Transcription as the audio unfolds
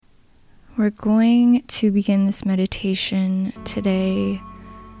We're going to begin this meditation today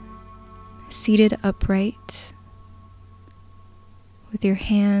seated upright with your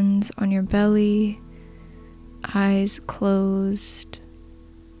hands on your belly, eyes closed.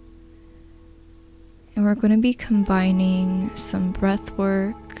 And we're going to be combining some breath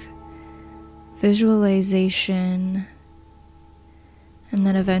work, visualization, and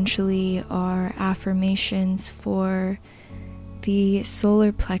then eventually our affirmations for the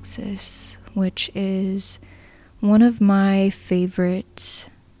solar plexus, which is one of my favorite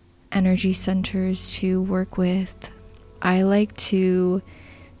energy centers to work with. I like to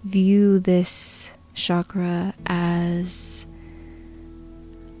view this chakra as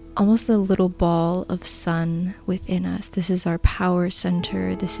almost a little ball of sun within us. This is our power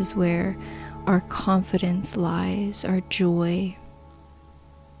center. This is where our confidence lies, our joy.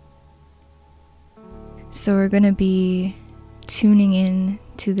 So we're going to be tuning in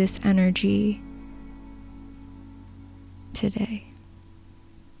to this energy today.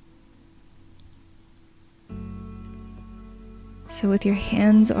 So with your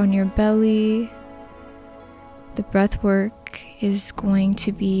hands on your belly, the breath work is going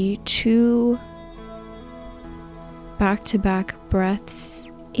to be 2 back-to-back breaths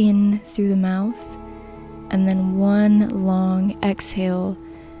in through the mouth, and then 1 long exhale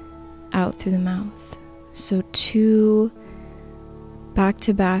out through the mouth. So 2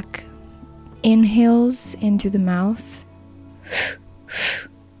 back-to-back inhales in through the mouth,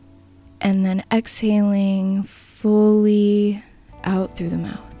 and then exhaling fully out through the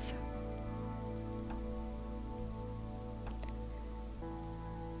mouth.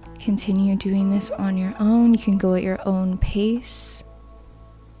 Continue doing this on your own. You can go at your own pace.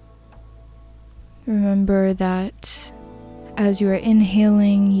 Remember that as you are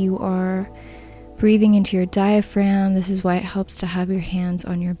inhaling, you are breathing into your diaphragm. This is why it helps to have your hands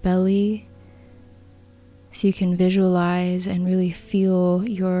on your belly, so you can visualize and really feel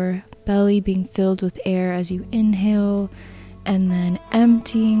your belly being filled with air as you inhale, and then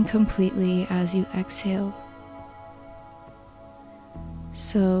emptying completely as you exhale.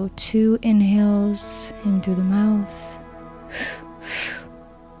 So 2 inhales in through the mouth,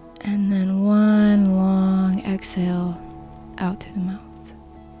 and then 1 long exhale out through the mouth.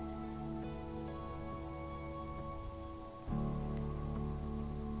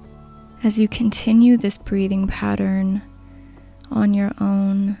 As you continue this breathing pattern on your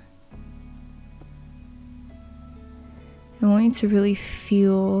own, I want you to really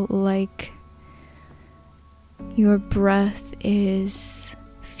feel like your breath is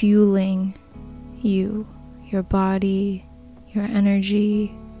fueling you, your body, your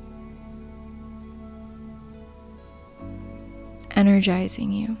energy,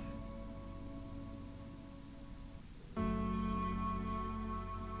 energizing you.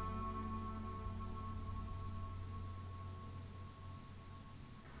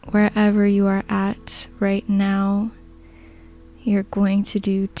 Wherever you are at right now, you're going to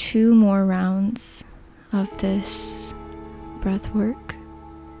do 2 more rounds of this breath work.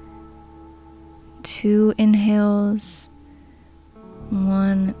 2 inhales,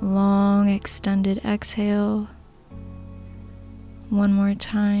 1 long extended exhale. 1 more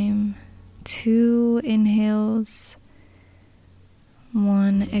time. 2 inhales,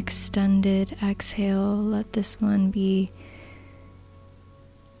 1 extended exhale. Let this one be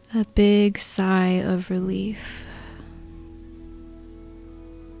a big sigh of relief.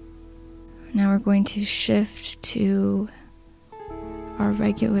 Now we're going to shift to our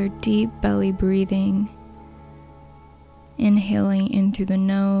regular deep belly breathing, inhaling in through the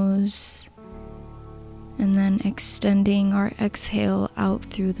nose, and then extending our exhale out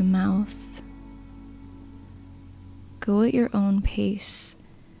through the mouth. Go at your own pace,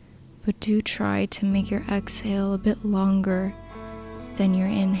 but do try to make your exhale a bit longer than your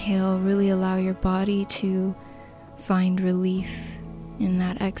inhale. Really allow your body to find relief in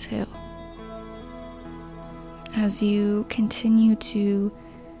that exhale. As you continue to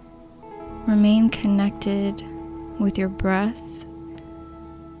remain connected with your breath,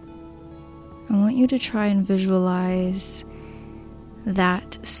 I want you to try and visualize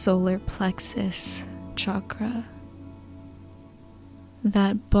that solar plexus chakra,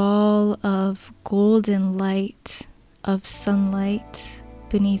 that ball of golden light, of sunlight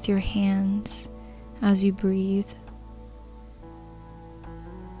beneath your hands as you breathe.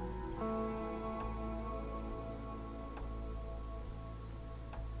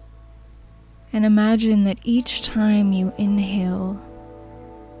 And imagine that each time you inhale,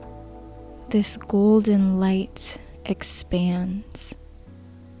 this golden light expands.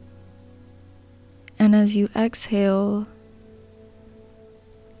 And as you exhale,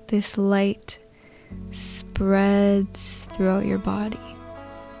 this light spreads throughout your body.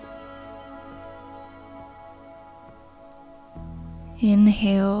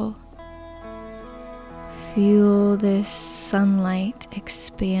 Inhale. Feel this sunlight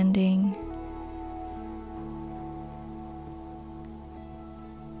expanding.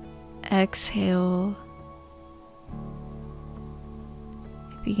 Exhale.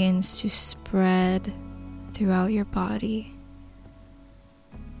 It begins to spread throughout your body.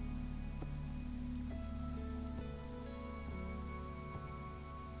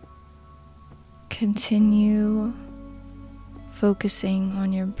 Continue focusing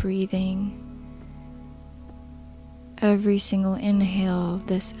on your breathing. Every single inhale,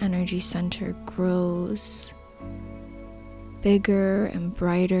 this energy center grows bigger and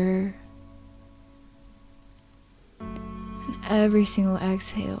brighter. And every single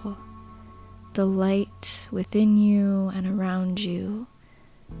exhale, the light within you and around you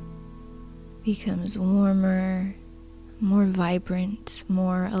becomes warmer, more vibrant,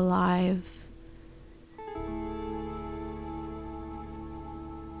 more alive.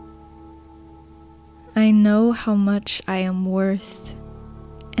 I know how much I am worth,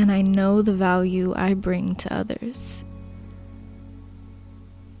 and I know the value I bring to others.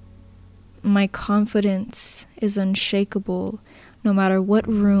 My confidence is unshakable no matter what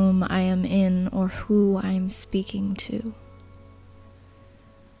room I am in or who I am speaking to.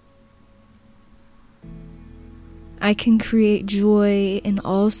 I can create joy in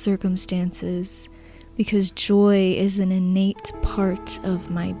all circumstances because joy is an innate part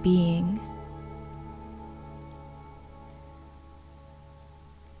of my being.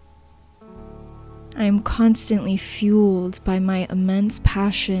 I am constantly fueled by my immense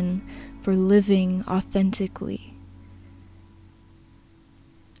passion for living authentically.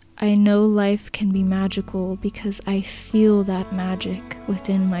 I know life can be magical because I feel that magic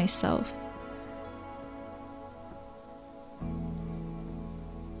within myself.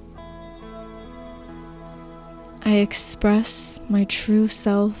 I express my true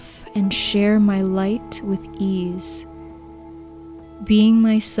self and share my light with ease. Being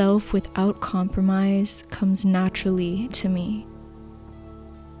myself without compromise comes naturally to me.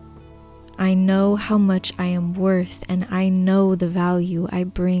 I know how much I am worth, and I know the value I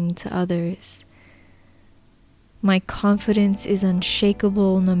bring to others. My confidence is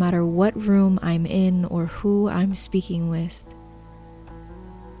unshakable no matter what room I'm in or who I'm speaking with.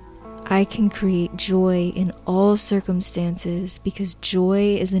 I can create joy in all circumstances because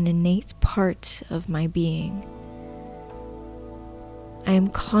joy is an innate part of my being. I am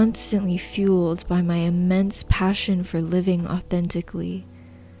constantly fueled by my immense passion for living authentically.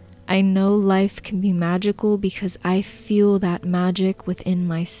 I know life can be magical because I feel that magic within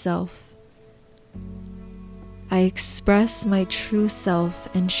myself. I express my true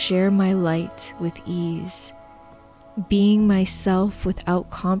self and share my light with ease. Being myself without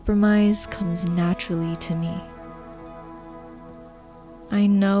compromise comes naturally to me. I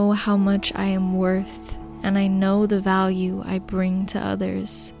know how much I am worth, and I know the value I bring to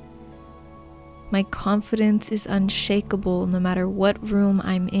others. My confidence is unshakable no matter what room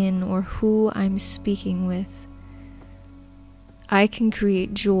I'm in or who I'm speaking with. I can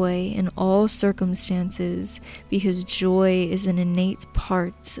create joy in all circumstances because joy is an innate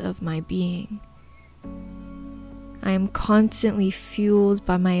part of my being. I am constantly fueled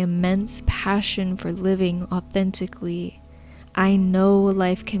by my immense passion for living authentically. I know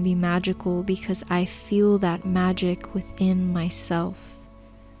life can be magical because I feel that magic within myself.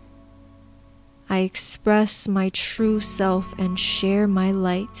 I express my true self and share my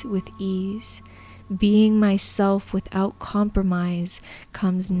light with ease. Being myself without compromise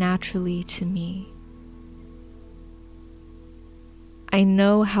comes naturally to me. I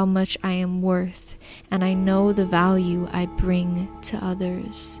know how much I am worth, and I know the value I bring to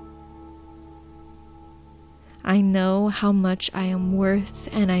others. I know how much I am worth,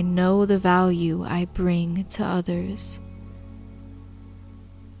 and I know the value I bring to others.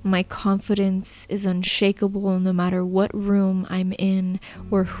 My confidence is unshakable no matter what room I'm in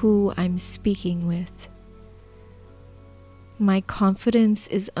or who I'm speaking with. My confidence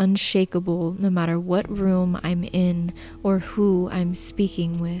is unshakable no matter what room I'm in or who I'm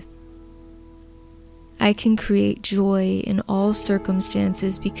speaking with. I can create joy in all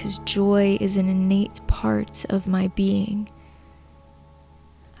circumstances because joy is an innate part of my being.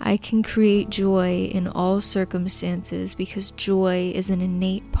 I can create joy in all circumstances because joy is an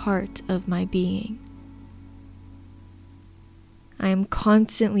innate part of my being. I am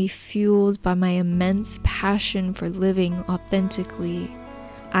constantly fueled by my immense passion for living authentically.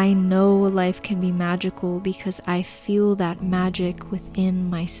 I know life can be magical because I feel that magic within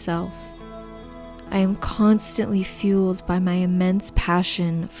myself. I am constantly fueled by my immense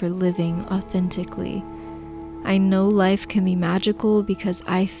passion for living authentically. I know life can be magical because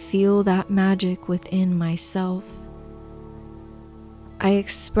I feel that magic within myself. I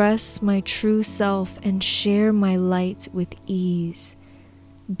express my true self and share my light with ease.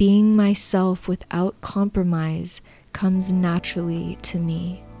 Being myself without compromise comes naturally to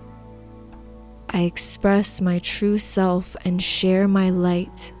me. I express my true self and share my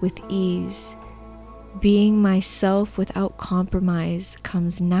light with ease. Being myself without compromise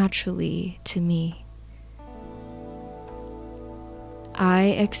comes naturally to me. I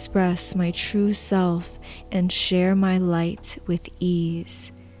express my true self and share my light with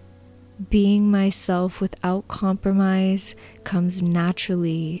ease. Being myself without compromise comes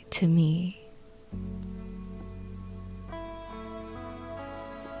naturally to me.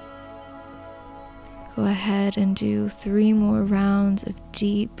 Go ahead and do 3 more rounds of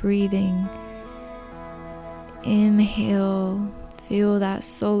deep breathing. Inhale, feel that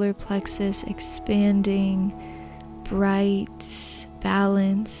solar plexus expanding, bright,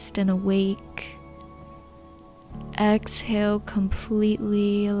 balanced, and awake. Exhale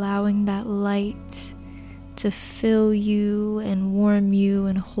completely, allowing that light to fill you and warm you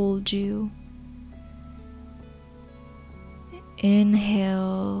and hold you.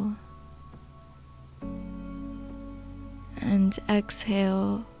 Inhale and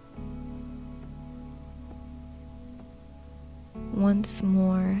exhale. Once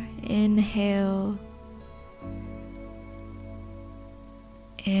more, inhale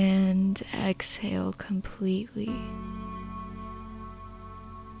and exhale completely.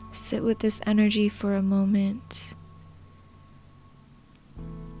 Sit with this energy for a moment.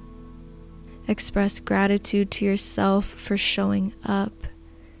 Express gratitude to yourself for showing up.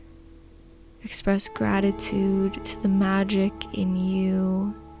 Express gratitude to the magic in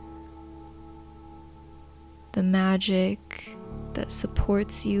you, the magic that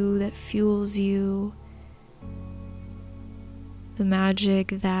supports you, that fuels you, the magic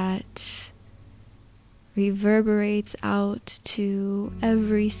that reverberates out to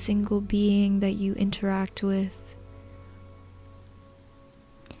every single being that you interact with.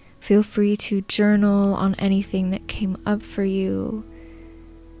 Feel free to journal on anything that came up for you.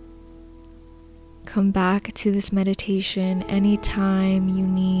 Come back to this meditation anytime you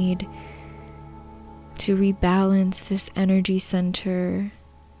need to rebalance this energy center,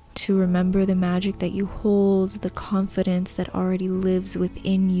 to remember the magic that you hold, the confidence that already lives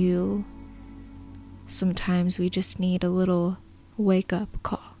within you. Sometimes we just need a little wake-up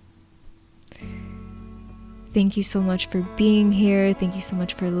call. Thank you so much for being here. Thank you so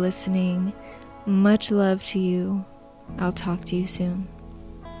much for listening. Much love to you. I'll talk to you soon.